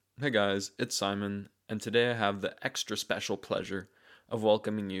Hey guys, it's Simon, and today I have the extra special pleasure of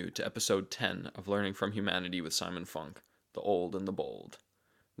welcoming you to episode 10 of Learning from Humanity with Simon Funk, the Old and the Bold.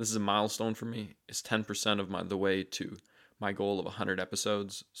 This is a milestone for me. It's 10% of the way to my goal of 100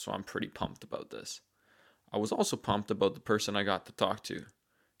 episodes, so I'm pretty pumped about this. I was also pumped about the person I got to talk to,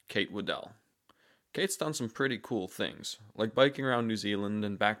 Kate Waddell. Kate's done some pretty cool things, like biking around New Zealand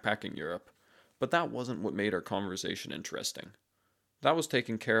and backpacking Europe, but that wasn't what made our conversation interesting. That was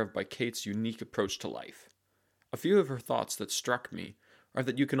taken care of by Kate's unique approach to life. A few of her thoughts that struck me are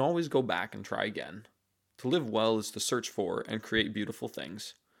that you can always go back and try again. To live well is to search for and create beautiful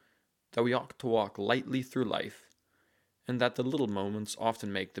things. That we ought to walk lightly through life, and that the little moments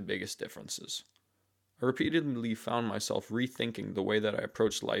often make the biggest differences. I repeatedly found myself rethinking the way that I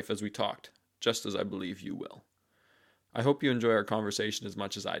approached life as we talked, just as I believe you will. I hope you enjoy our conversation as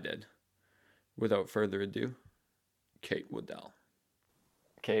much as I did. Without further ado, Kate Waddell.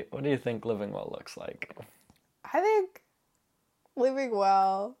 Kate, what do you think living well looks like? I think living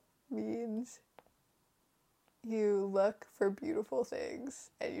well means you look for beautiful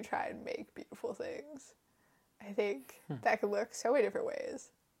things and you try and make beautiful things. I think that could look so many different ways,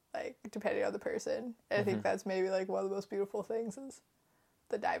 like depending on the person. And I think that's maybe like one of the most beautiful things is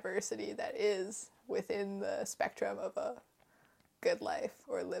the diversity that is within the spectrum of a good life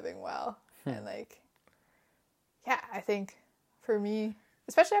or living well. And like, yeah, I think for me,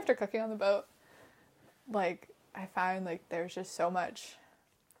 especially after cooking on the boat, like I find like there's just so much,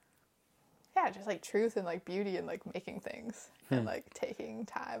 just like truth and like beauty and like making things and like taking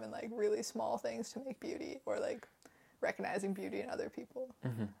time and like really small things to make beauty or like recognizing beauty in other people.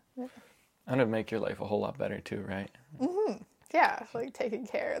 Yeah. And it'd make your life a whole lot better too, right? Yeah, like taking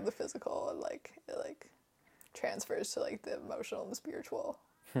care of the physical and like it like transfers to like the emotional and the spiritual.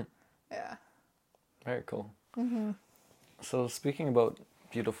 Yeah. Very cool. So speaking about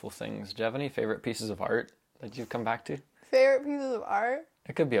beautiful things, do you have any favorite pieces of art that you've come back to? Favorite pieces of art?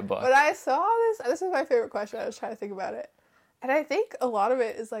 It could be a book. When I saw this is my favorite question. I was trying to think about it. And I think a lot of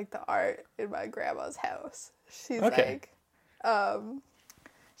it is like the art in my grandma's house. She's like a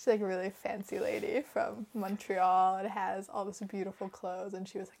really fancy lady from Montreal and has all this beautiful clothes, and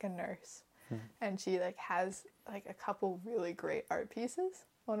she was like a nurse. And she like has like a couple really great art pieces.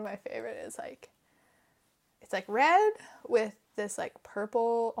 One of my favorite is like it's like red with this like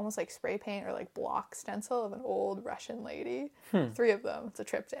purple almost like spray paint or like block stencil of an old Russian lady. 3 of them. It's a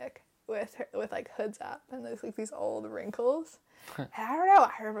triptych with like hoods up, and there's like these old wrinkles. And I don't know,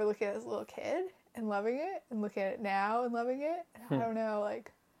 I remember looking at it as a little kid and loving it, and looking at it now and loving it. And I don't know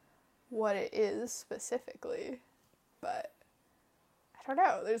like what it is specifically, but I don't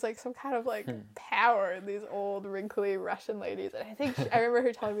know. There's like some kind of like power in these old wrinkly Russian ladies. And I think I remember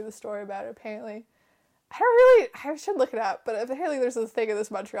her telling me the story about it. Apparently, I should look it up, but apparently there's this thing in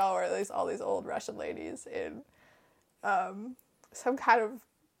this Montreal where there's all these old Russian ladies in some kind of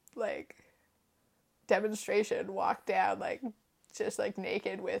like demonstration walk down like just like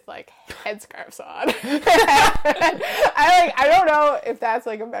naked with like headscarves on. I don't know if that's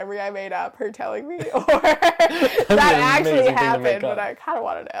like a memory I made up, her telling me, or that actually happened, but I kind of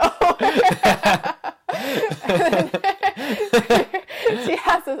want to know. She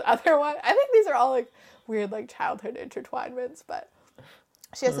has this other one. I think these are all like weird like childhood intertwinements, but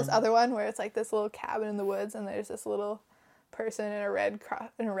she has this other one where it's like this little cabin in the woods, and there's this little person in a red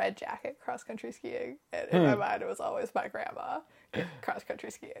jacket cross country skiing, and in my mind it was always my grandma cross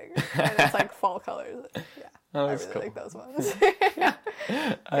country skiing, and it's like fall colors. I really like those ones.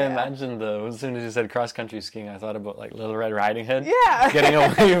 I imagined as soon as you said cross country skiing, I thought about like Little Red Riding Hood. Getting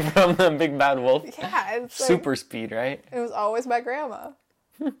away from the big bad wolf. It's super speed, right? It was always my grandma.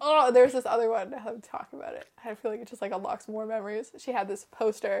 Oh, there's this other one. Now I'm talking about it, I feel like it just like unlocks more memories. She had this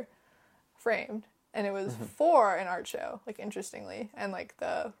poster framed, and it was for an art show, like interestingly, and like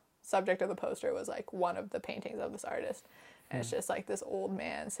the subject of the poster was like one of the paintings of this artist, and it's just like this old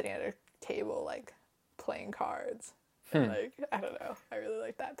man sitting at a table like playing cards. And, like I don't know, I really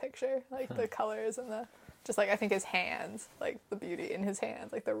like that picture, like the colors and the just like I think his hands, like the beauty in his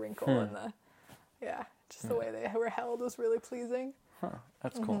hands, like the wrinkle and the just the way they were held was really pleasing.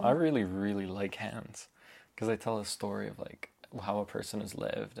 That's cool. I really, really like hands because they tell a story of like how a person has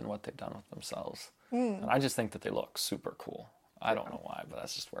lived and what they've done with themselves. And I just think that they look super cool. I don't know why, but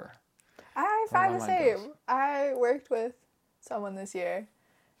that's just where I find the same. I worked with someone this year,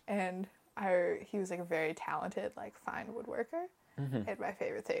 and he was like a very talented, like fine woodworker. And my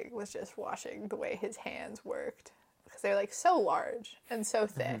favorite thing was just watching the way his hands worked, because they're like so large and so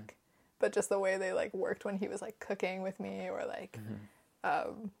thick. But just the way they like worked when he was like cooking with me, or like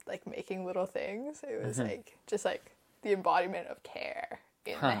like making little things, it was like just like the embodiment of care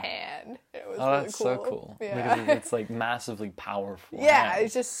in the hand. It was oh, really that's cool. so cool. Yeah. Because it's like massively powerful. Yeah, hand.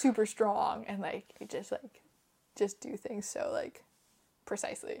 it's just super strong and like it just do things so like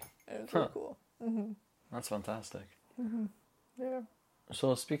precisely. It was really cool. Mm-hmm. That's fantastic. Mm-hmm. Yeah.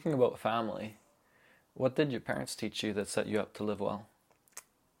 So speaking about family, what did your parents teach you that set you up to live well?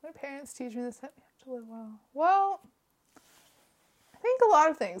 My parents teach me that set me up to live well. Well, I think a lot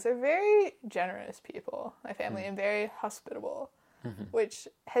of things. They're very generous people, my family, and very hospitable, which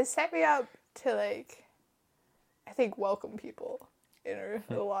has set me up to, like, I think welcome people in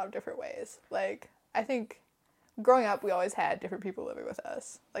a lot of different ways. Like, I think growing up, we always had different people living with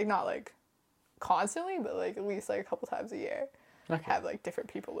us. Like, not, like, constantly, but, like, at least, like, a couple times a year. Okay. Have, like,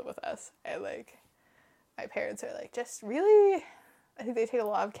 different people live with us. And, like, my parents are, like, just really... I think they take a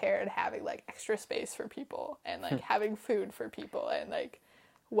lot of care in having, like, extra space for people and, like, having food for people and, like,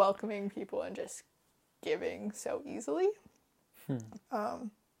 welcoming people and just giving so easily.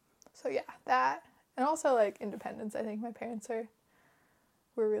 So, yeah, that. And also, like, independence. I think my parents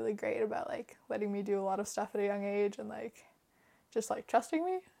were really great about, like, letting me do a lot of stuff at a young age and, like, just, like, trusting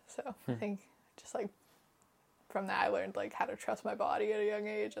me. So, I think just, like, from that I learned, like, how to trust my body at a young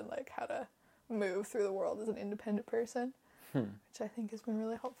age and, like, how to move through the world as an independent person. Which I think has been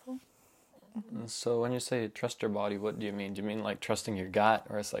really helpful. So when you say trust your body, what do you mean? Do you mean like trusting your gut,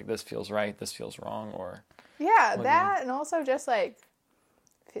 or it's like this feels right, this feels wrong, or? Yeah, that and also just like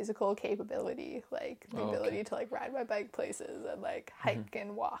physical capability, like the ability to like ride my bike places and like hike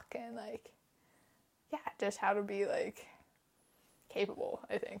and walk and like, yeah, just how to be like capable,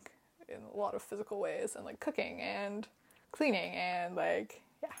 I think, in a lot of physical ways and like cooking and cleaning and like,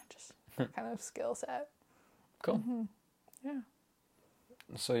 yeah, just kind of skill set. Cool. Yeah.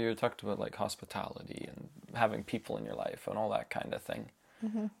 So you talked about like hospitality and having people in your life and all that kind of thing.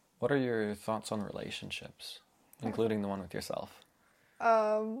 What are your thoughts on relationships, including the one with yourself?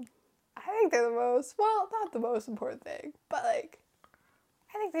 I think they're the most, well, not the most important thing, but like,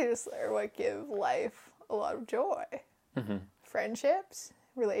 I think they just are what give life a lot of joy. Friendships,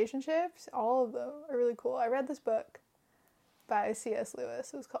 relationships, all of them are really cool. I read this book by C.S.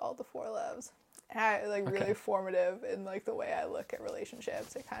 Lewis. It was called The Four Loves. And like really formative in like the way I look at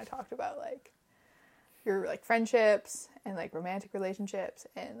relationships. It kind of talked about like your like friendships and like romantic relationships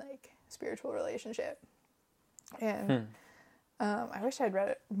and like spiritual relationship. And I wish I'd read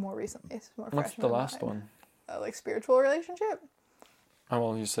it more recently. It's more What's fresh the in my last mind. one? Like spiritual relationship. Oh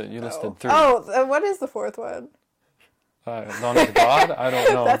well, you said you listed 3. Oh, what is the fourth one? Known to God? I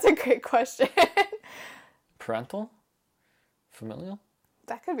don't know. That's a great question. Parental? Familial?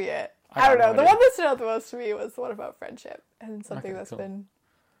 That could be it. I don't know. The one that stood out the most to me was the one about friendship. And something that's been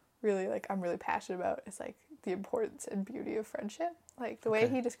really, like, I'm really passionate about is, like, the importance and beauty of friendship. Like, the way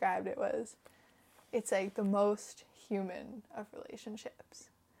he described it was, it's, like, the most human of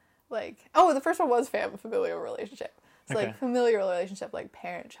relationships. Like, the first one was familial relationship. So, like, familial relationship, like,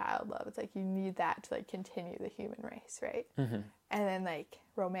 parent-child love. It's, like, you need that to, like, continue the human race, right? And then, like,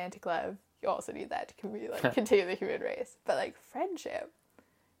 romantic love, you also need that to continue the human race. But, like, friendship,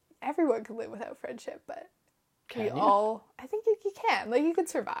 everyone can live without friendship, but I think you can. Like, you could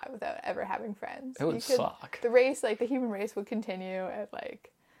survive without ever having friends. It would suck. The race, like, the human race would continue, and,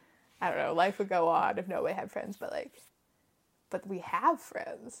 like, I don't know, life would go on if nobody had friends, but we have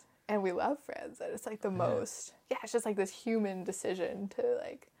friends, and we love friends, and it's, like, the most, it's just, like, this human decision to,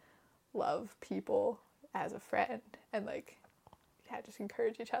 like, love people as a friend, and, like, just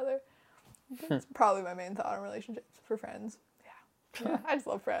encourage each other. That's probably my main thought on relationships for friends. Yeah, I just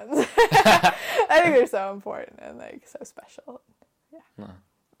love friends. I think they're so important and like so special. Yeah.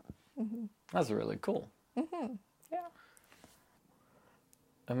 That's really cool. Yeah.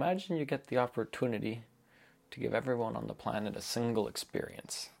 Imagine you get the opportunity to give everyone on the planet a single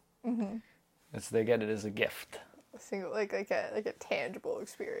experience. They get it as a gift. A single, like a tangible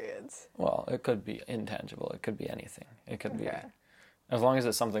experience. Well, it could be intangible. It could be anything. It could be, as long as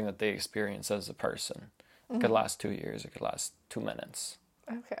it's something that they experience as a person. It could last 2 years. It could last 2 minutes.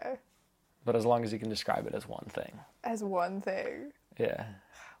 Okay. But as long as you can describe it as one thing. As one thing. Yeah.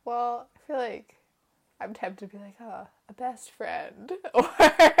 Well, I feel like I'm tempted to be like, a best friend.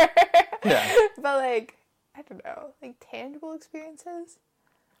 Yeah. But like, I don't know, like tangible experiences.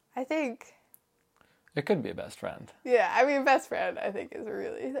 I think. It could be a best friend. Yeah, I mean, best friend I think is a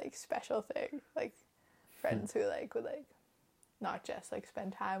really like special thing. Like friends who like would like. Not just like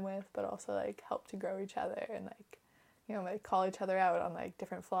spend time with, but also like help to grow each other and like, you know, like call each other out on like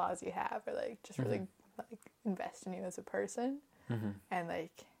different flaws you have or like just really like invest in you as a person and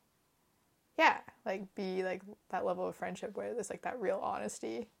like, like be like that level of friendship where there's like that real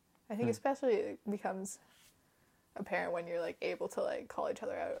honesty. I think especially it becomes a parent when you're like able to like call each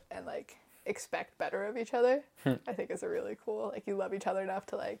other out and like expect better of each other. I think is a really cool, like, you love each other enough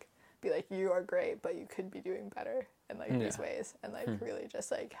to like be like, you are great, but you could be doing better in like these ways, and like really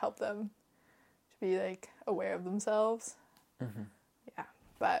just like help them to be like aware of themselves. Yeah,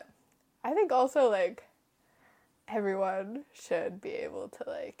 but I think also like everyone should be able to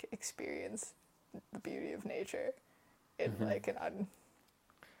like experience the beauty of nature in like an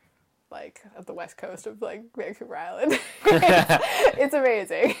like at the west coast of like Vancouver Island. It's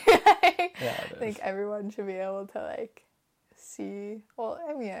amazing. I think everyone should be able to like see, well,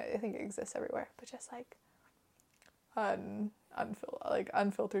 I mean, I think it exists everywhere, but just like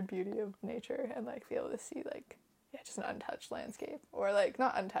unfiltered beauty of nature, and like be able to see like, yeah, just an untouched landscape, or like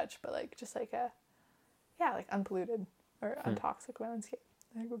not untouched, but like just like a, yeah, like unpolluted or untoxic landscape.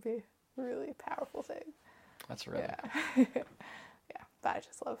 I think would be a really powerful thing. That's really cool. Yeah, but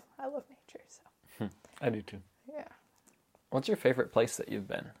I love nature, so. I do too. Yeah. What's your favorite place that you've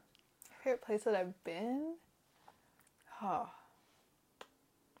been? Favorite place that I've been? Oh.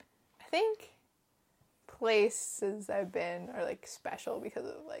 I think places I've been are like special because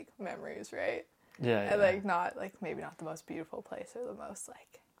of like memories, right? Yeah. And like not like maybe not the most beautiful place or the most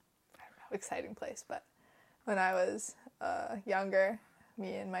like, I don't know, exciting place, but when I was younger,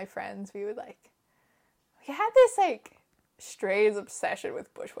 me and my friends, we had this like strange obsession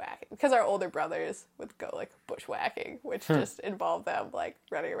with bushwhacking, because our older brothers would go like bushwhacking, which just involved them like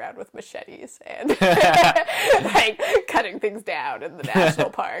running around with machetes and like cutting things down in the national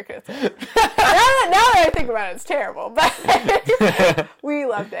park. It's like, now that I think about it, it's terrible, but we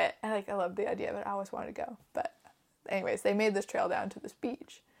loved it. I loved the idea of it. I always wanted to go. But anyways, they made this trail down to this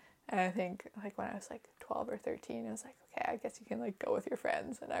beach, and I think like when I was like 12 or 13, I was like, okay, I guess you can like go with your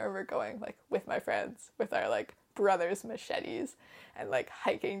friends. And I remember going like with my friends with our like brothers' machetes and like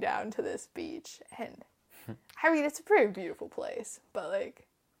hiking down to this beach. And I mean, it's a pretty beautiful place, but like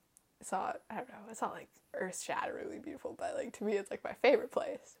it's not, I don't know, it's not like earth-shatteringly beautiful, but like to me it's like my favorite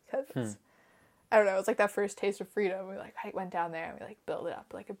place, because it's I don't know, it's like that first taste of freedom. We like went down there and we like built it up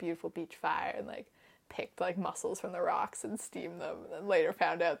like a beautiful beach fire and like picked like mussels from the rocks and steamed them, and then later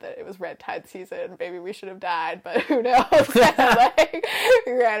found out that it was red tide season. Maybe we should have died, but who knows. Like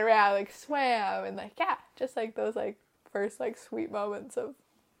we ran around, like swam, and like, yeah, just like those like first like sweet moments of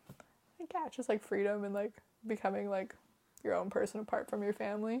like, yeah, just like freedom and like becoming like your own person apart from your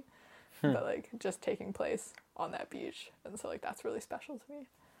family, but like just taking place on that beach. And so like that's really special to me.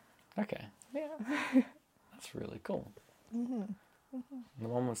 Okay. Yeah. That's really cool. The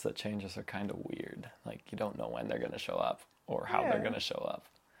moments that change us are kind of weird. Like, you don't know when they're going to show up or how they're going to show up.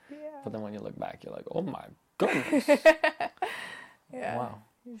 Yeah. But then when you look back, you're like, oh my goodness. Yeah. Wow.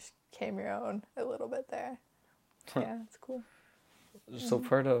 You just came your own a little bit there. Yeah, it's cool. So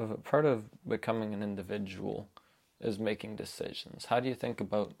part of becoming an individual is making decisions. How do you think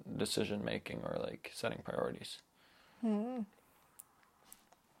about decision making or like setting priorities? I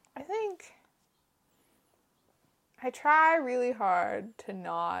think I try really hard to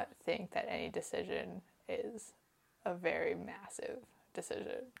not think that any decision is a very massive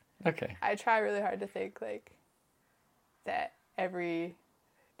decision. Okay. I try really hard to think like that every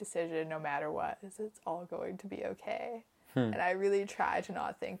decision, no matter what, it's all going to be okay. And I really try to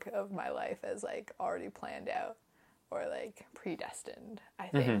not think of my life as like already planned out or like predestined. I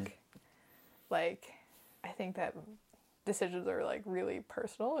think I think that decisions are like really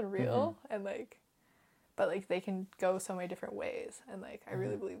personal and real, and like, but like they can go so many different ways, and like I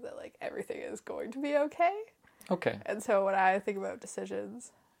really believe that like everything is going to be okay. Okay. And so when I think about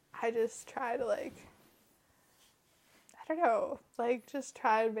decisions, I just try to like, I don't know, like just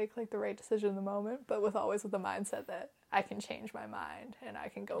try to make like the right decision in the moment, but with always with the mindset that I can change my mind and I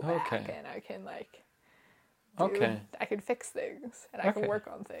can go back and I can like I can fix things and I can work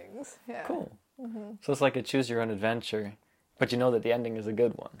on things. Yeah. Cool. So it's like a choose your own adventure, but you know that the ending is a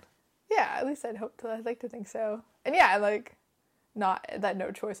good one. Yeah, at least I'd like to think so. And yeah, like not that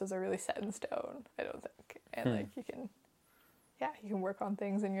no choices are really set in stone, I don't think. And like you can work on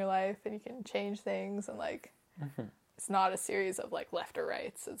things in your life and you can change things, and like it's not a series of like left or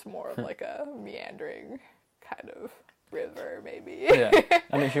rights. It's more of like a meandering kind of river, maybe. Yeah.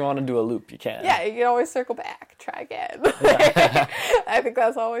 And if you want to do a loop, you can. Yeah, you can always circle back, try again. I think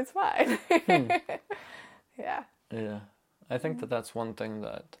that's always fine. Yeah. Yeah. I think that that's one thing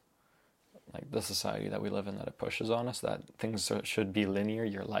that, like, the society that we live in, that it pushes on us, that things should be linear,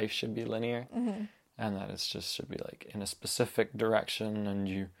 your life should be linear, and that it's just should be like in a specific direction, and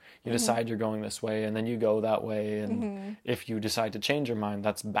you decide you're going this way, and then you go that way, and if you decide to change your mind,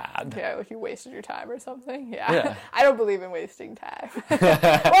 that's bad. Yeah, like you wasted your time or something. Yeah. I don't believe in wasting time. Well,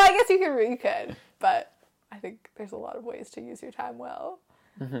 I guess you could, but I think there's a lot of ways to use your time well.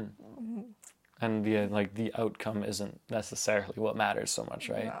 And the outcome isn't necessarily what matters so much,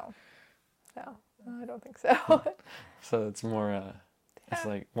 right? No, I don't think so. So it's more, it's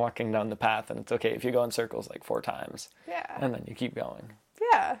like walking down the path, and it's okay if you go in circles like 4 times. Yeah. And then you keep going.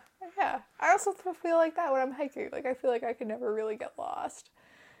 Yeah. I also feel like that when I'm hiking. Like, I feel like I could never really get lost.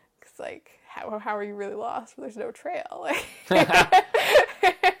 Because, like, how are you really lost when there's no trail? Like,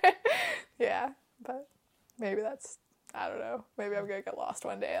 yeah, but maybe that's, I don't know. Maybe I'm going to get lost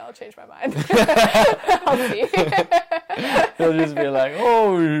one day. I'll change my mind. I'll see. You'll just be like,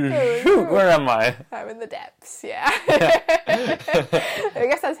 oh, shoot, where am I? I'm in the depths, yeah. I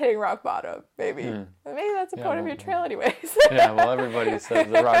guess that's hitting rock bottom, maybe. Maybe that's the point of your trail anyways. Yeah, well, everybody says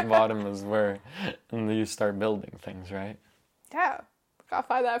the rock bottom is where you start building things, right? Yeah. Gotta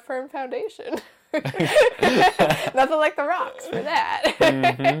find that firm foundation. Nothing like the rocks for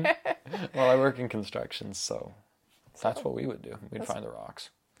that. Well, I work in construction, so that's what we would do. We'd find the rocks.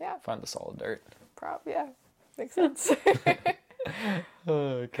 Yeah. Find the solid dirt. Yeah. Makes sense.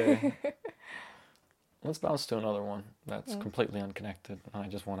 Okay. Let's bounce to another one that's completely unconnected. I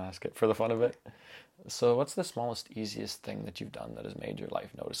just want to ask it for the fun of it. So what's the smallest, easiest thing that you've done that has made your life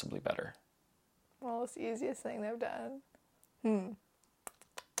noticeably better? Smallest, easiest thing they've done?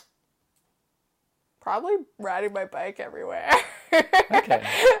 Probably riding my bike everywhere. Okay.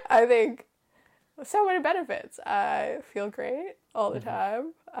 I think so many benefits. I feel great all the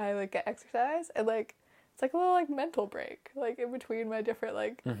time. I like get exercise, and like it's like a little like mental break. Like in between my different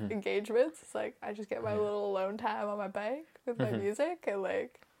like engagements, it's like I just get my little alone time on my bike with my music, and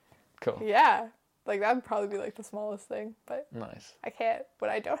like Cool. Yeah, like that would probably be like the smallest thing. But Nice. I can't.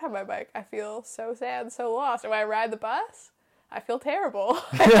 When I don't have my bike, I feel so sad and so lost. And when I ride the bus, I feel terrible.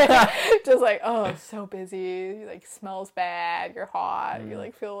 Just like, oh, it's so busy. You, like, smells bad. You're hot. You,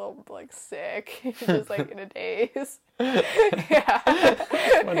 like, feel a little, like, sick. You're just, like, in a daze. Yeah.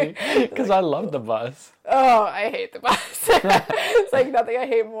 Funny, because I love the bus. Oh, I hate the bus. It's, like, nothing I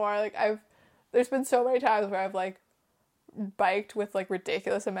hate more. Like, there's been so many times where I've, like, biked with, like,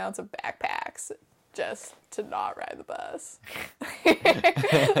 ridiculous amounts of backpacks just to not ride the bus.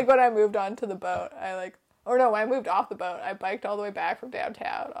 Like, when I moved on to the boat, when I moved off the boat, I biked all the way back from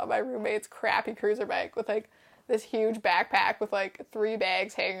downtown on my roommate's crappy cruiser bike with, like, this huge backpack with, like, 3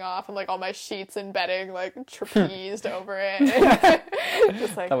 bags hanging off and, like, all my sheets and bedding, like, trapezed over it.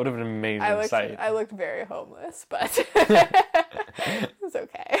 Just, like, that would have been an amazing sight. I looked very homeless, but it was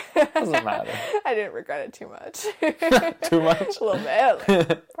okay. Doesn't matter. I didn't regret it too much. Too much? A little bit.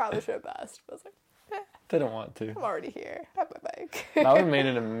 Like, probably should have bussed, but I was like, Didn't want to. I'm already here. I have my bike. That would have made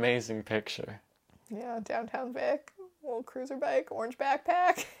an amazing picture. Yeah, downtown Vic, little cruiser bike, orange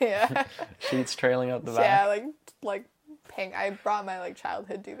backpack. Yeah. Sheets trailing out the back. Yeah, like I brought my like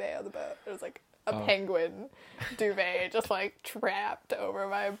childhood duvet on the boat. It was like a penguin duvet just like trapped over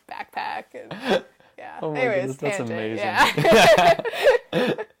my backpack, and yeah. Oh my Anyways, goodness, that's tangent, amazing.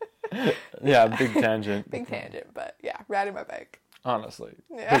 Yeah. Yeah, big tangent. Big tangent, but yeah, riding my bike. Honestly.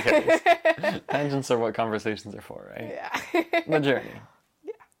 Yeah. Who cares? Tangents are what conversations are for, right? Yeah. The journey.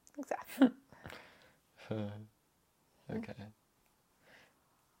 Yeah, exactly. Okay.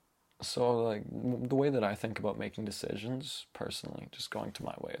 So, like, the way that I think about making decisions, personally, just going to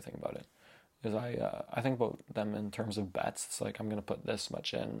my way of thinking about it, is I think about them in terms of bets. It's like, I'm going to put this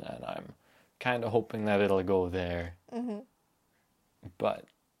much in, and I'm kind of hoping that it'll go there. But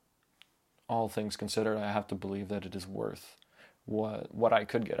all things considered, I have to believe that it is worth what I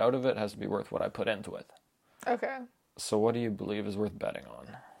could get out of it has to be worth what I put into it. Okay. So what do you believe is worth betting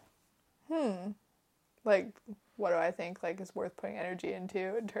on? Like, what do I think, like, is worth putting energy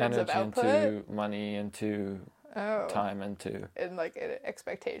into in terms of output? Into money, into time, into... In, like, an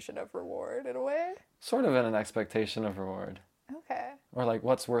expectation of reward, in a way? Sort of in an expectation of reward. Okay. Or, like,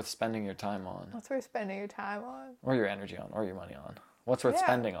 what's worth spending your time on? What's worth spending your time on? Or your energy on, or your money on. What's worth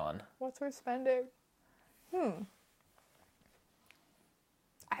spending on? What's worth spending?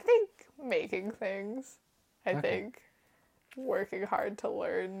 I think making things. I think working hard to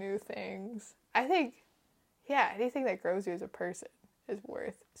learn new things. I think, anything that grows you as a person is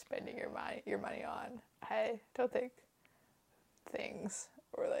worth spending your money on. I don't think things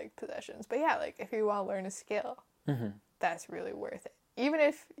or, like, possessions. But, yeah, like, if you want to learn a skill, that's really worth it. Even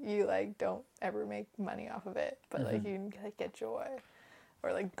if you, like, don't ever make money off of it, but, like, you can, like, get joy.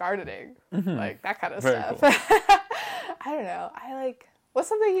 Or, like, gardening. Like, that kind of stuff. Cool. I don't know. What's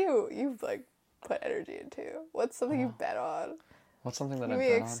something you've, like, put energy into? What's something you bet on? What's something that Give I've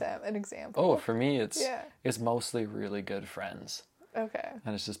me bet on? an example. Oh, for me, it's mostly really good friends. Okay.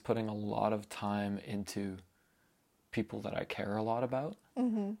 And it's just putting a lot of time into people that I care a lot about.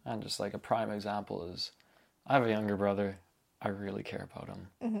 And just, like, a prime example is I have a younger brother. I really care about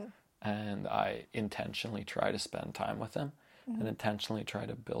him. And I intentionally try to spend time with him and intentionally try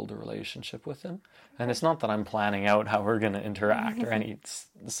to build a relationship with him. And it's not that I'm planning out how we're going to interact or any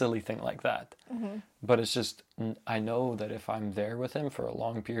silly thing like that. But it's just, I know that if I'm there with him for a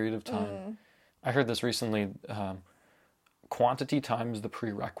long period of time, I heard this recently, quantity time is the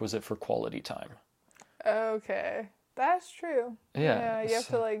prerequisite for quality time. Okay. That's true. Yeah. You have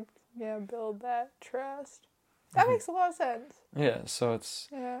to like, build that trust. That makes a lot of sense. Yeah, so it's,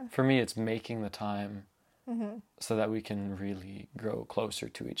 for me, it's making the time so that we can really grow closer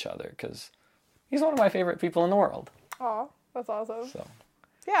to each other, because he's one of my favorite people in the world. Oh, that's awesome. So.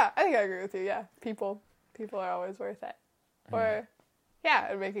 Yeah, I think I agree with you. Yeah, people are always worth it. Or,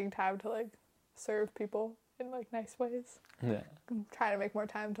 and making time to like serve people in like nice ways. Yeah. I'm trying to make more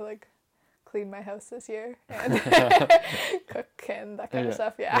time to like clean my house this year and cook and that kind of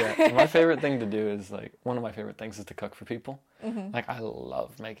stuff. Yeah. My favorite thing to do is like, one of my favorite things is to cook for people. Like, I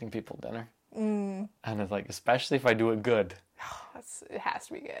love making people dinner. And it's like, especially if I do it good. It has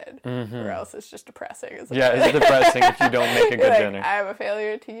to be good, or else it's just depressing. Isn't it? It's depressing if you don't make a good dinner. I'm a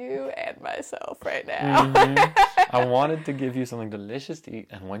failure to you and myself right now. I wanted to give you something delicious to eat,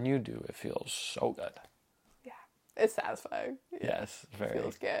 and when you do, it feels so good. Yeah, it's satisfying. Yes, very. It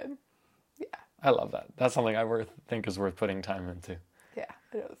feels good. Yeah. I love that. That's something I think is worth putting time into. Yeah,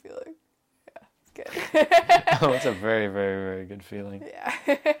 I know the feeling. Yeah, it's good. Oh, it's a very, very, very good feeling. Yeah.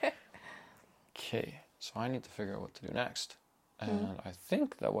 Okay, so I need to figure out what to do next. And I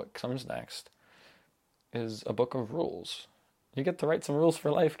think that what comes next is a book of rules. You get to write some rules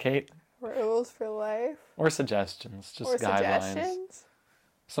for life, Kate. Rules for life? Or suggestions, just guidelines.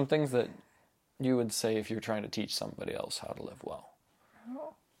 Some things that you would say if you're trying to teach somebody else how to live well.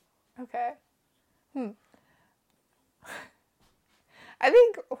 Oh, okay. I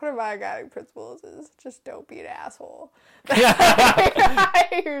think one of my guiding principles is just don't be an asshole.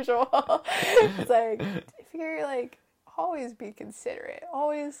 My usual. It's like, if you're like, always be considerate.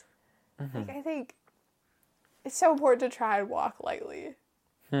 Always, like, I think it's so important to try and walk lightly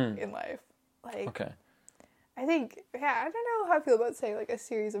in life. Like, okay. I think, I don't know how I feel about saying like a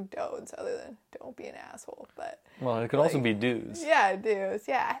series of don'ts other than don't be an asshole, but. Well, it could also be do's. Yeah, do's.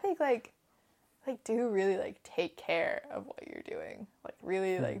 Yeah, I think like do really like take care of what you're doing. Like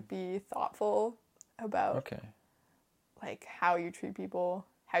really like be thoughtful about like how you treat people,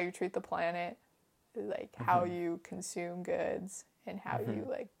 how you treat the planet, like how you consume goods and how you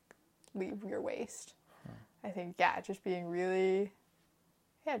like leave your waste. I think just being really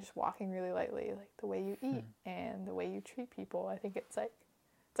just walking really lightly, like the way you eat and the way you treat people. I think it's like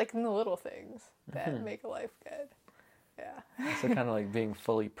in the little things that make a life good. Yeah. So kind of like being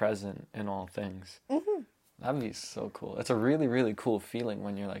fully present in all things. That'd be so cool. It's a really, really cool feeling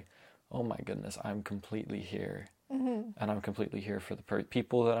when you're like, oh my goodness, I'm completely here. And I'm completely here for the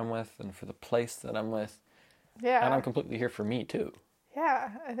people that I'm with and for the place that I'm with. Yeah. And I'm completely here for me too. Yeah,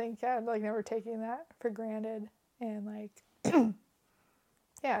 I think, like never taking that for granted and like,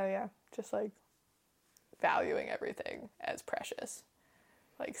 just like valuing everything as precious.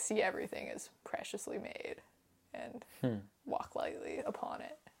 Like see everything as preciously made. And walk lightly upon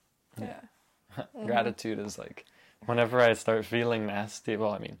it. Yeah. Gratitude is like, whenever I start feeling nasty,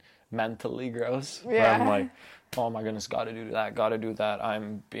 well, I mean, mentally gross, where I'm like, oh my goodness, gotta do that,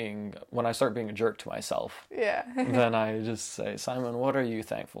 when I start being a jerk to myself, then I just say, Simon, what are you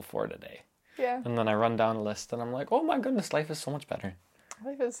thankful for today? Yeah. And then I run down a list and I'm like, oh my goodness, life is so much better.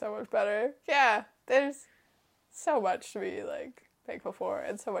 Life is so much better. Yeah. There's so much to be like thankful for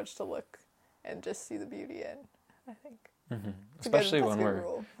and so much to look and just see the beauty in. I think. Especially when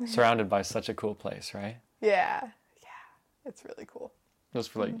we're surrounded by such a cool place, right? Yeah. It's really cool.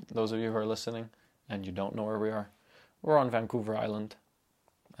 Just for like those of you who are listening and you don't know where we are, we're on Vancouver Island,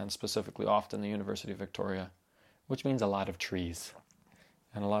 and specifically off in the University of Victoria, which means a lot of trees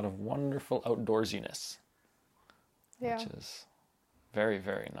and a lot of wonderful outdoorsiness, which is very,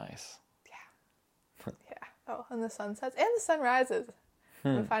 very nice. Yeah. Oh, and the sun sets and the sun rises.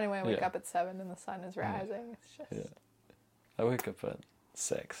 I'm finding when I wake up at 7 and the sun is rising. It's just. Yeah. I wake up at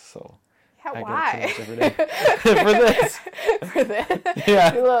 6, so. Yeah, why? For this. For this?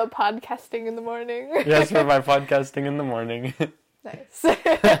 Yeah. Do a little podcasting in the morning. Yes, for my podcasting in the morning. Nice.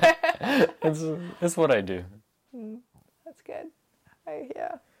 It's what I do. That's good.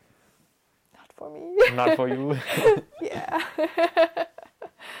 Not for me. Not for you. Yeah.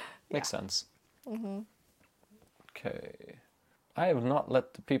 Makes sense. Okay. I have not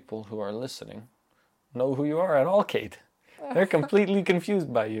let the people who are listening know who you are at all, Kate. They're completely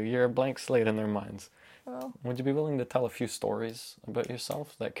confused by you. You're a blank slate in their minds. Would you be willing to tell a few stories about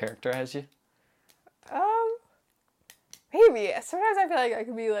yourself that characterize you? maybe. Sometimes I feel like I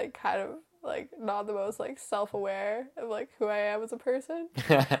could be, like, kind of, like, not the most, like, self-aware of, like, who I am as a person.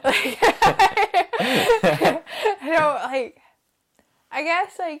 Like, I don't, like, I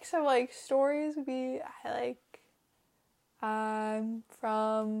guess, like, some, like, stories would be, I'm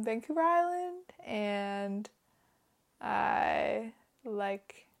from Vancouver Island, and I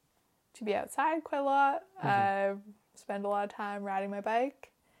like to be outside quite a lot. I spend a lot of time riding my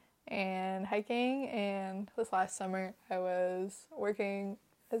bike and hiking, and this last summer I was working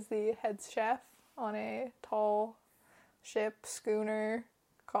as the head chef on a tall ship schooner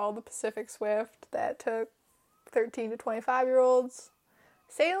called the Pacific Swift that took 13 to 25-year-olds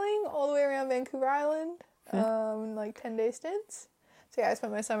sailing all the way around Vancouver Island in like 10-day stints. So yeah, I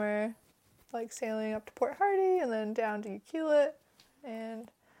spent my summer like sailing up to Port Hardy and then down to Ukilet and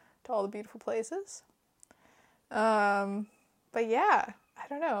to all the beautiful places. But yeah, I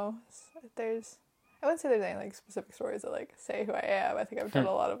don't know. I wouldn't say there's any like specific stories that like say who I am. I think I've done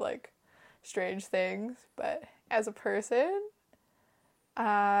a lot of like strange things, but as a person,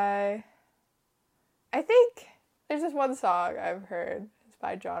 I think there's this one song I've heard. It's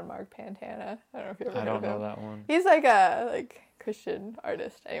by John Mark Pantana. I don't know if you ever heard of him. I don't know that one. He's like a Christian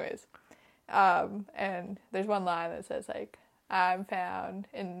artist. Anyways. And there's one line that says like, I'm found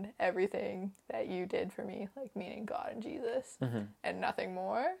in everything that you did for me, like meaning God and Jesus, and nothing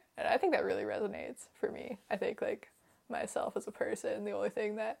more. And I think that really resonates for me. I think like myself as a person, the only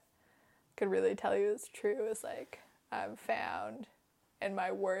thing that could really tell you is true is like, I'm found and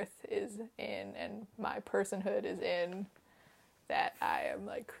my worth is in, and my personhood is in that I am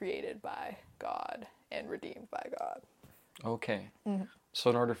like created by God and redeemed by God. Okay. So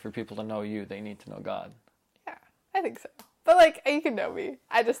in order for people to know you, they need to know God. Yeah, I think so. But like, you can know me.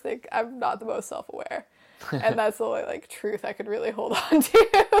 I just think I'm not the most self-aware. And that's the only like truth I could really hold on to.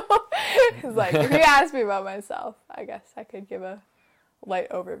 It's like, if you ask me about myself, I guess I could give a light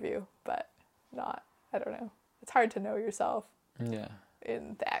overview, but not, I don't know. It's hard to know yourself. Yeah.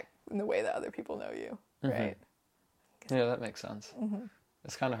 In the way that other people know you, right? Yeah, that makes sense.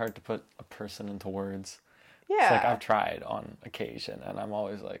 It's kind of hard to put a person into words. Yeah. It's like I've tried on occasion, and I'm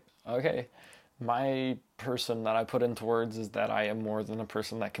always like, okay, my person that I put into words is that I am more than a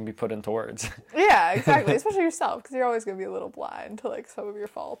person that can be put into words. Yeah, exactly. Especially yourself, because you're always going to be a little blind to like some of your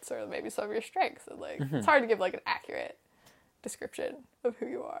faults or maybe some of your strengths. And like, it's hard to give like an accurate description of who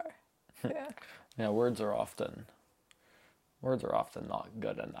you are. Yeah. Yeah, words are often not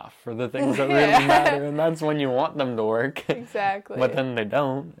good enough for the things that really matter, and that's when you want them to work. Exactly. But then they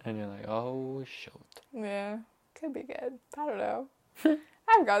don't, and you're like, oh, shoot. Yeah, could be good. I don't know.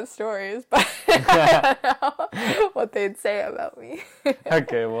 I've got stories, but I don't know what they'd say about me.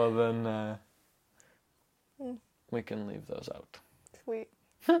 Okay, well then, we can leave those out. Sweet.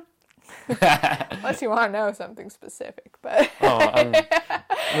 Unless you want to know something specific, but...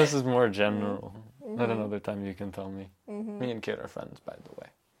 This is more general. At another time you can tell me. Me and Kate are friends, by the way.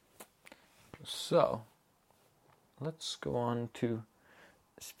 So, let's go on to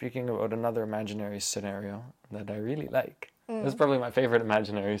speaking about another imaginary scenario that I really like. This is probably my favorite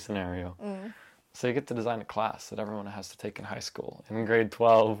imaginary scenario. So you get to design a class that everyone has to take in high school, in grade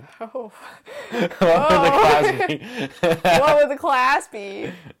 12. Oh. What would the class be? What would the class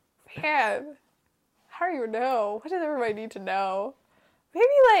be? Man, how do you know? What does everybody need to know? Maybe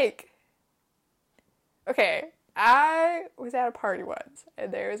like... Okay, I was at a party once,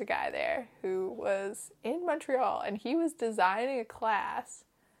 and there was a guy there who was in Montreal, and he was designing a class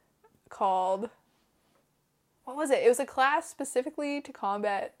called... What was it? It was a class specifically to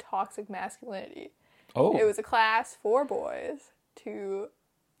combat toxic masculinity. Oh. It was a class for boys to,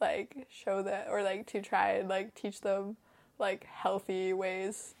 like, show that, or, like, to try and, like, teach them, like, healthy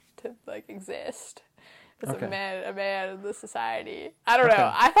ways to, like, exist as a man in the society. I don't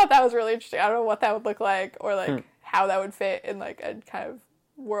know. I thought that was really interesting. I don't know what that would look like, or, like, how that would fit in, like, a kind of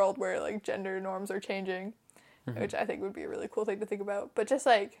world where, like, gender norms are changing, which I think would be a really cool thing to think about. But just,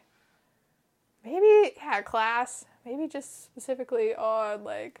 like... Maybe, class, maybe just specifically on,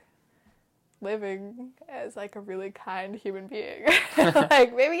 like, living as, like, a really kind human being.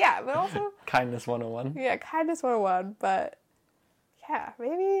 Like, maybe, but also... Kindness 101. Yeah, kindness 101, but, yeah,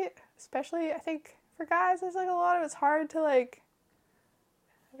 maybe, especially, I think, for guys, there's, like, a lot of it's hard to, like,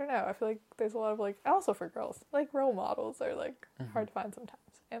 I don't know, I feel like there's a lot of, like, also for girls, like, role models are, like, hard to find sometimes,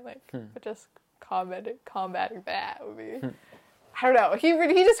 and, like, but just combating that would be... I don't know.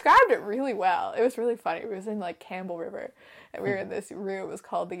 He described it really well. It was really funny. It was in, like, Campbell River, and we were in this room. It was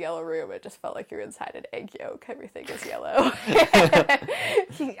called the Yellow Room. It just felt like you were inside an egg yolk. Everything is yellow.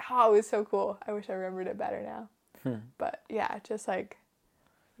 It was so cool. I wish I remembered it better now. But, yeah, just, like,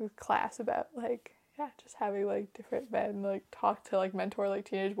 class about, like, yeah, just having like different men like talk to like mentor like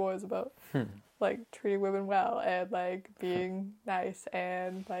teenage boys about like treating women well and like being nice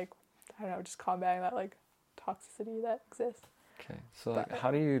and like I don't know, just combating that like toxicity that exists. Okay, so like,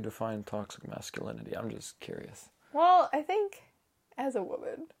 how do you define toxic masculinity? I'm just curious. Well, I think as a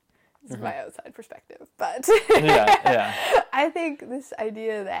woman, this is my outside perspective, but yeah. I think this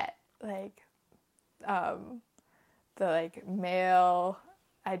idea that like the like male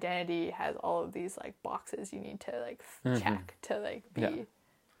identity has all of these like boxes you need to like check to like be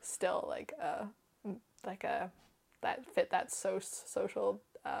still like a that fit that social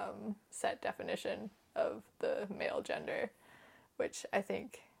set definition of the male gender, which I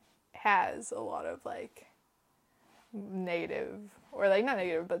think has a lot of like negative, or like not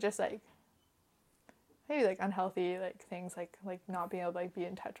negative, but just like maybe like unhealthy like things like not being able to like be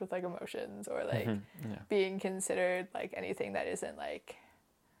in touch with like emotions, or like being considered like anything that isn't like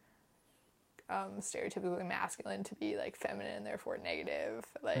stereotypically masculine to be like feminine and therefore negative,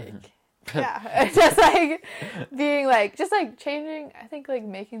 like just like being like just like changing, I think like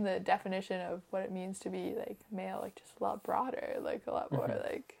making the definition of what it means to be like male like just a lot broader, like a lot more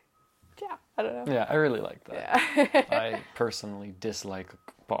like I don't know. Yeah, I really like that. Yeah. I personally dislike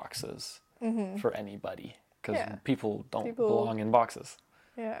boxes for anybody because people don't belong in boxes.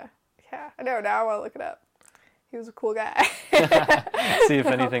 Yeah, I know, now I want to look it up. He was a cool guy. See if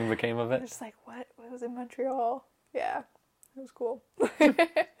anything became of it. Just like, what was in Montreal? Yeah, it was cool.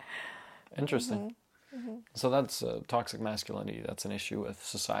 Interesting. So that's toxic masculinity. That's an issue with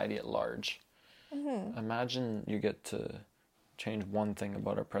society at large. Imagine you get to change one thing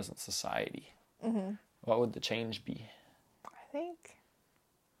about our present society. What would the change be? I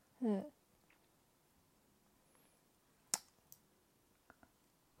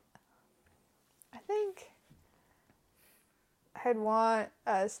think I'd want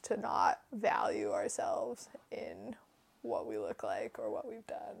us to not value ourselves in what we look like or what we've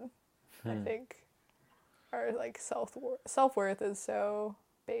done. I think our like self-worth is so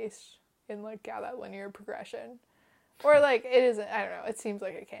based in like that linear progression. Or like it isn't, I don't know, it seems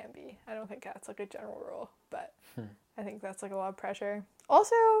like it can be. I don't think that's like a general rule, but I think that's like a lot of pressure.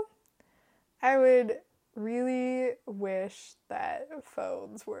 Also, I would really wish that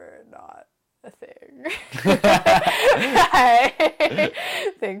phones were not a thing. I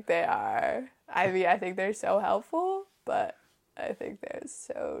think they are. I mean, I think they're so helpful, but I think they're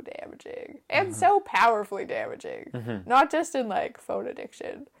so damaging and so powerfully damaging. Not just in like phone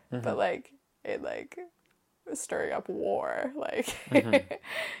addiction, but like in like stirring up war. Like,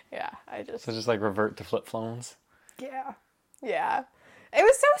 I just... So just like revert to flip phones? Yeah. It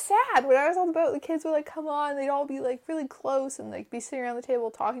was so sad when I was on the boat. The kids would like come on, they'd all be like really close and like be sitting around the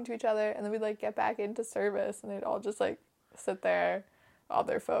table talking to each other, and then we'd like get back into service and they'd all just like sit there on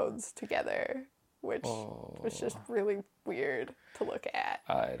their phones together, which was just really weird to look at.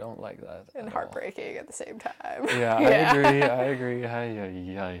 I don't like that. And heartbreaking at the same time. Yeah, I agree.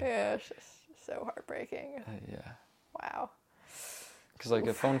 Yeah, it's just so heartbreaking. Wow. Because like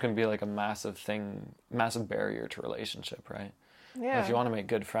a phone can be like a massive barrier to relationship, right? Yeah. And if you want to make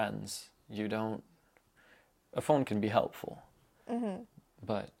good friends, a phone can be helpful.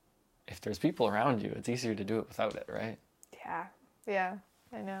 But if there's people around you, it's easier to do it without it, right? Yeah,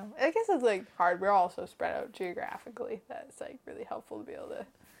 I know. I guess it's like hard. We're all so spread out geographically that it's like really helpful to be able to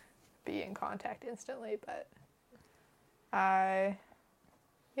be in contact instantly. But I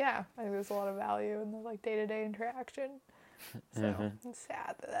think there's a lot of value in the like day-to-day interaction. So it's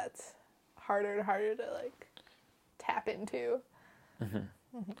sad that that's harder and harder to like tap into.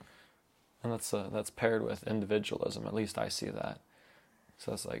 And that's paired with individualism. At least I see that.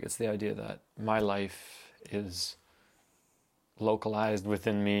 So it's the idea that my life is localized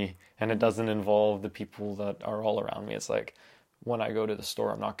within me and it doesn't involve the people that are all around me. It's like when I go to the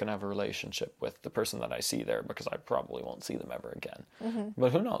store, I'm not going to have a relationship with the person that I see there because I probably won't see them ever again.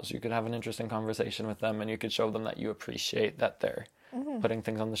 But who knows? You could have an interesting conversation with them and you could show them that you appreciate that they're putting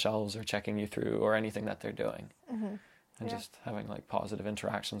things on the shelves or checking you through or anything that they're doing. And just having like positive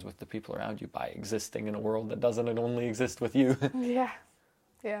interactions with the people around you by existing in a world that doesn't only exist with you.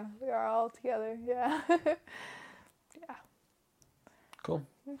 Yeah, we are all together. Yeah. Cool.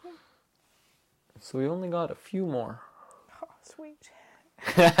 So we only got a few more. Oh, sweet.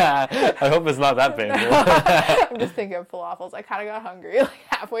 I hope it's not that painful. I'm just thinking of falafels. I kind of got hungry like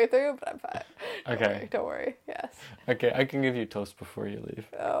halfway through, but I'm fine. Okay. Don't worry. Yes. Okay, I can give you toast before you leave.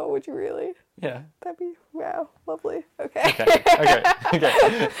 Oh, would you really? Yeah. That'd be, wow, lovely. Okay. Okay.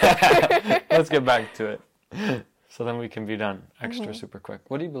 Let's get back to it. So then we can be done super quick.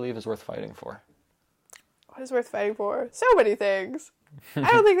 What do you believe is worth fighting for? What is worth fighting for? So many things.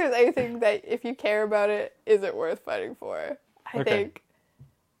 I don't think there's anything that if you care about it isn't worth fighting for. I think,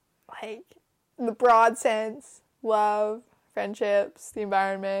 like, in the broad sense, love, friendships, the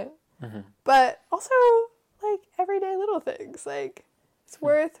environment, but also, like, everyday little things. Like, it's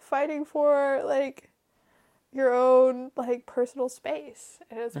worth fighting for, like, your own, like, personal space.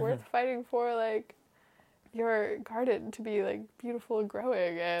 And it's worth fighting for, like, your garden to be, like, beautiful and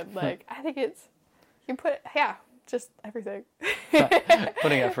growing. And, like, I think it's, you put, just everything.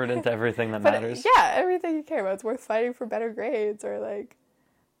 Putting effort into everything that matters. Yeah, everything you care about. It's worth fighting for better grades or, like,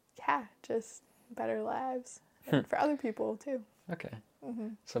 just better lives. And for other people, too. Okay.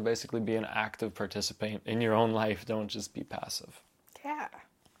 So basically be an active participant in your own life. Don't just be passive. Yeah.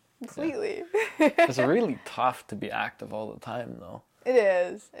 Completely. It's really tough to be active all the time, though. It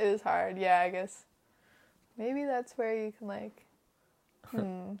is. It is hard. Yeah, I guess. Maybe that's where you can, like,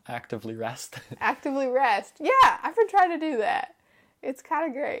 actively rest. Actively rest. Yeah, I've been trying to do that. It's kind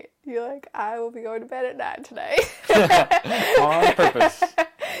of great. You're like, I will be going to bed at 9 tonight. On purpose.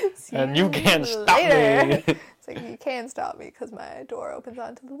 And you can't stop me. It's like, you can stop me because my door opens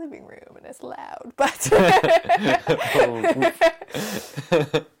onto the living room and it's loud. But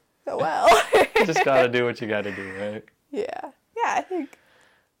oh well. You just gotta do what you gotta do, right? Yeah. I think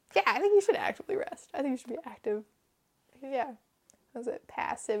you should actively rest. I think you should be active. Yeah. Was it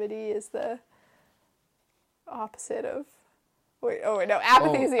passivity is the opposite of...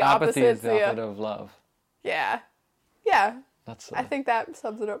 apathy is the opposite. Apathy is the opposite of love. Yeah. I think that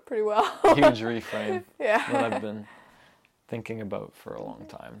sums it up pretty well. Huge reframe. Yeah. What I've been thinking about for a long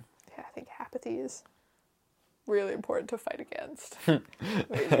time. Yeah, I think apathy is really important to fight against.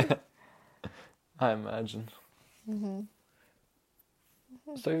 I imagine.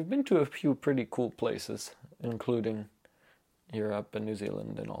 So you've been to a few pretty cool places, including Europe and New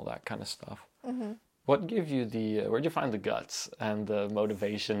Zealand and all that kind of stuff. What gave you where'd you find the guts and the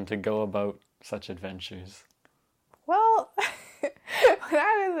motivation to go about such adventures? Well, when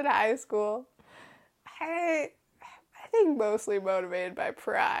I was in high school, I think mostly motivated by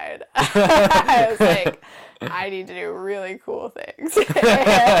pride. I was like, I need to do really cool things.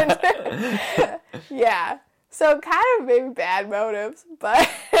 And, yeah. So kind of maybe bad motives, but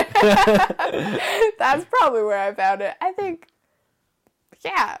that's probably where I found it. I think,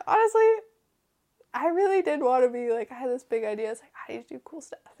 honestly, I really did want to be, like, I had this big idea. It's like, I need to do cool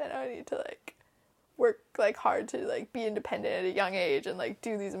stuff, and I need to, like, work, like, hard to, like, be independent at a young age and, like,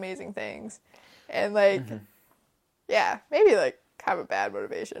 do these amazing things. And, like, maybe, like, kind of a bad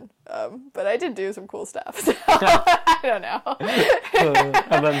motivation. But I did do some cool stuff, so I don't know.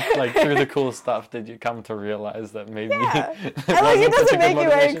 And then, like, through the cool stuff, did you come to realize that maybe... Yeah. And, like, it doesn't make you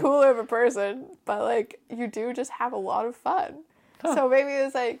any cooler of a person, but, like, you do just have a lot of fun. Huh. So maybe it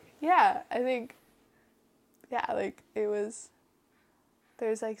was, like, I think... like, it was...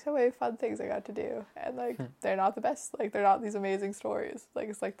 There's, like, so many fun things I got to do. And, like, they're not the best. Like, they're not these amazing stories. Like,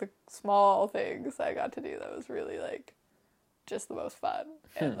 it's, like, the small things I got to do that was really, like, just the most fun.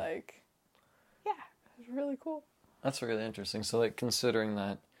 And, like, it was really cool. That's really interesting. So, like, considering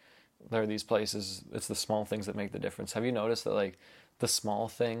that there are these places, it's the small things that make the difference. Have you noticed that, like, the small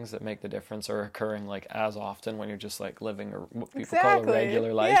things that make the difference are occurring, like, as often when you're just, like, living what people call a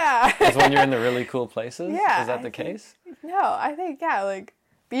regular life? Yeah. As when you're in the really cool places? Yeah. Is that the case? No, I think, like,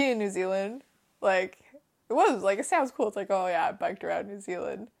 being in New Zealand, like, it was, like, it sounds cool. It's like, oh, yeah, I biked around New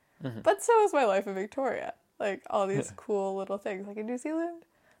Zealand. But so was my life in Victoria. Like, all these cool little things. Like, in New Zealand,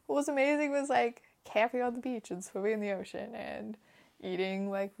 what was amazing was, like, camping on the beach and swimming in the ocean and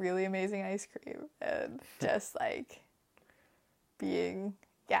eating, like, really amazing ice cream and just, like, being,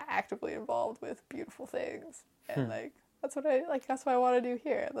 actively involved with beautiful things. And, like, that's what I want to do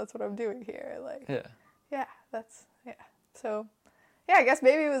here. That's what I'm doing here. Like, So, I guess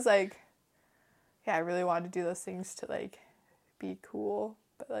maybe it was, like, I really wanted to do those things to, like, be cool.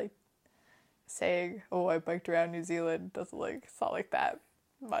 But, like, saying, oh, I biked around New Zealand doesn't, like, it's not, like, that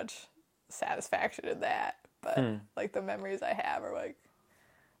much satisfaction in that. But, like, the memories I have are, like,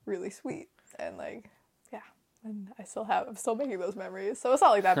 really sweet. And, like, and I'm still making those memories. So it's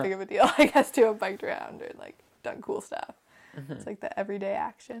not, like, that big of a deal, I guess, to have biked around and, like, done cool stuff. It's, like, the everyday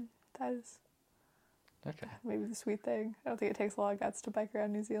action. That is maybe the sweet thing. I don't think it takes a lot of guts to bike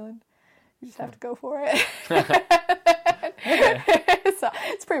around New Zealand. You just have to go for it. So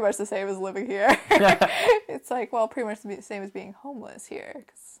it's pretty much the same as living here. It's like, well, pretty much the same as being homeless here.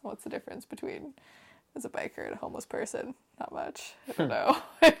 Because what's the difference between as a biker and a homeless person? Not much. I don't know.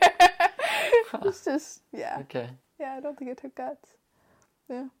 It's just, Okay. Yeah, I don't think it took guts.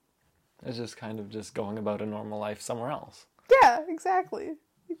 Yeah. It's just kind of just going about a normal life somewhere else. Yeah, exactly.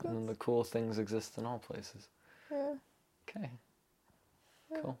 And the cool things exist in all places. Yeah. Okay.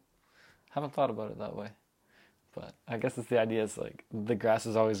 Cool. Haven't thought about it that way. But I guess it's the idea is like the grass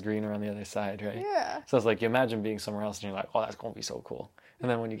is always greener on the other side, right? Yeah. So it's like you imagine being somewhere else and you're like, oh, that's going to be so cool. And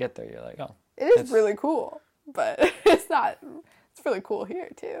then when you get there, you're like, oh. It is really cool, but it's really cool here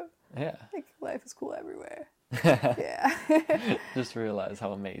too. Yeah. Like life is cool everywhere. Yeah. Just realize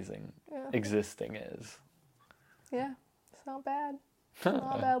how amazing existing is. Yeah. It's not bad. It's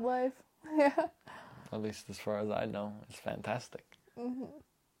not a bad life. Yeah. At least as far as I know, it's fantastic. Mm-hmm.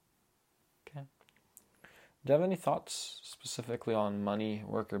 Okay. Do you have any thoughts specifically on money,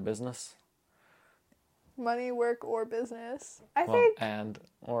 work, or business? Money, work, or business? I think... And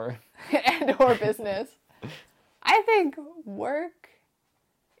or business. I think work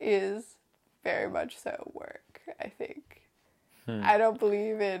is very much so work, I think. I don't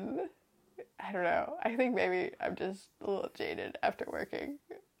believe in... I don't know. I think maybe I'm just a little jaded after working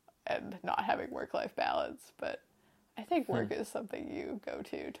and not having work-life balance, but I think work is something you go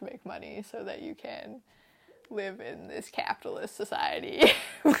to make money so that you can live in this capitalist society.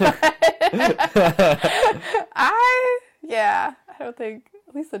 I don't think,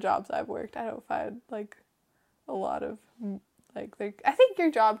 at least the jobs I've worked, I don't find like a lot of like I think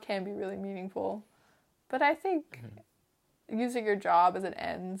your job can be really meaningful, but I think using your job as an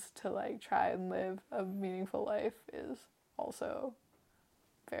ends to like try and live a meaningful life is also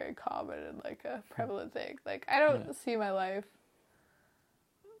very common and like a prevalent thing. Like I don't see my life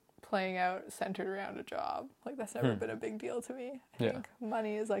playing out centered around a job. Like that's never been a big deal to me. I think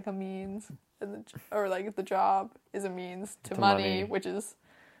money is like a means, and or like the job is a means to money, which is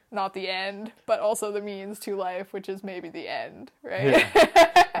not the end, but also the means to life, which is maybe the end, right?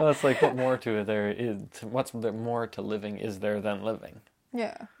 Yeah. Well, it's like what more to it there is? What's there more to living is there than living?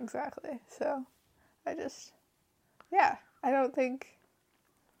 Yeah, exactly. So, I don't think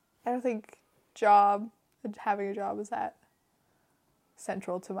having a job is that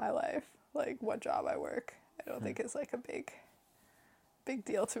central to my life. Like what job I work, I don't think is like a big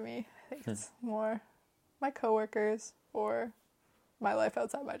deal to me. I think it's more my coworkers or my life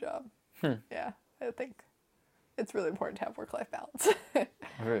outside my job. Yeah, I think it's really important to have work-life balance.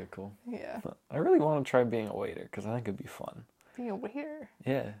 Very cool. Yeah. I really want to try being a waiter because I think it'd be fun. Being a waiter?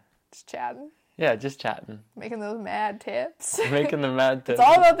 Yeah. Just chatting? Yeah, just chatting. Making those mad tips. Making the mad tips. It's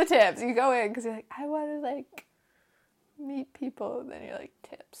all about the tips. You go in because you're like, I want to like meet people. Then you're like,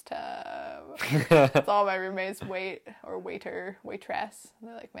 tips time. It's all my roommates waitress. And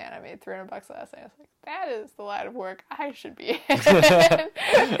they're like, man, I made $300 last night. I was like, that is the line of work I should be in.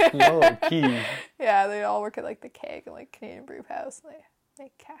 Low key. Yeah, they all work at like the Keg and like Canadian Brew House. And they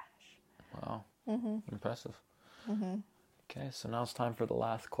make cash. Wow. Impressive. Okay, so now it's time for the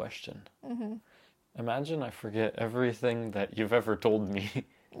last question. Imagine I forget everything that you've ever told me.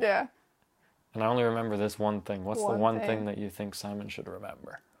 Yeah. And I only remember this one thing. What's the one thing that you think Simon should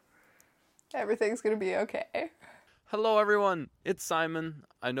remember? Everything's going to be okay. Hello, everyone. It's Simon.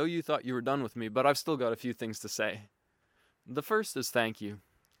 I know you thought you were done with me, but I've still got a few things to say. The first is thank you.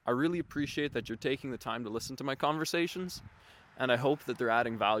 I really appreciate that you're taking the time to listen to my conversations, and I hope that they're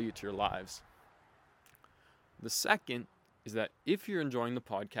adding value to your lives. The second is that if you're enjoying the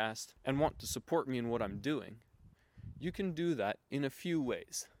podcast and want to support me in what I'm doing, you can do that in a few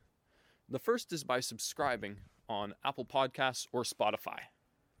ways. The first is by subscribing on Apple Podcasts or Spotify.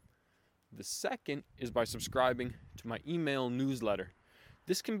 The second is by subscribing to my email newsletter.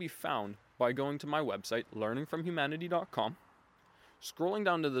 This can be found by going to my website, learningfromhumanity.com, scrolling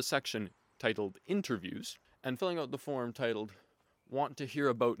down to the section titled Interviews, and filling out the form titled Want to Hear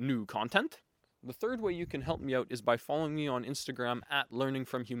About New Content. The third way you can help me out is by following me on Instagram at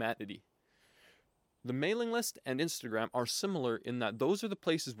learningfromhumanity. The mailing list and Instagram are similar in that those are the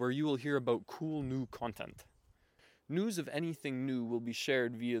places where you will hear about cool new content. News of anything new will be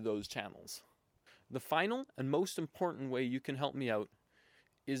shared via those channels. The final and most important way you can help me out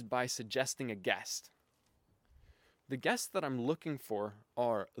is by suggesting a guest. The guests that I'm looking for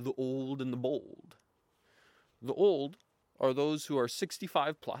are the old and the bold. The old are those who are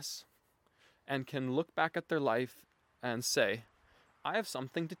 65 plus and can look back at their life and say, I have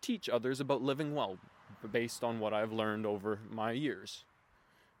something to teach others about living well based on what I've learned over my years.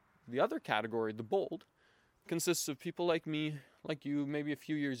 The other category, the bold, consists of people like me, like you, maybe a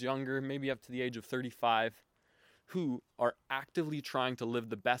few years younger, maybe up to the age of 35, who are actively trying to live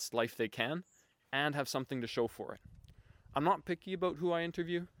the best life they can and have something to show for it. I'm not picky about who I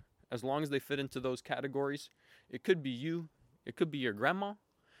interview, as long as they fit into those categories. It could be you, it could be your grandma,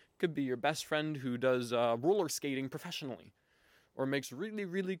 it could be your best friend who does roller skating professionally, or makes really,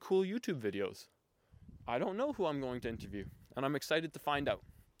 really cool YouTube videos. I don't know who I'm going to interview, and I'm excited to find out.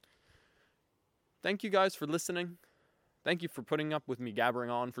 Thank you guys for listening. Thank you for putting up with me gabbering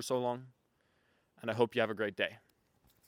on for so long, and I hope you have a great day.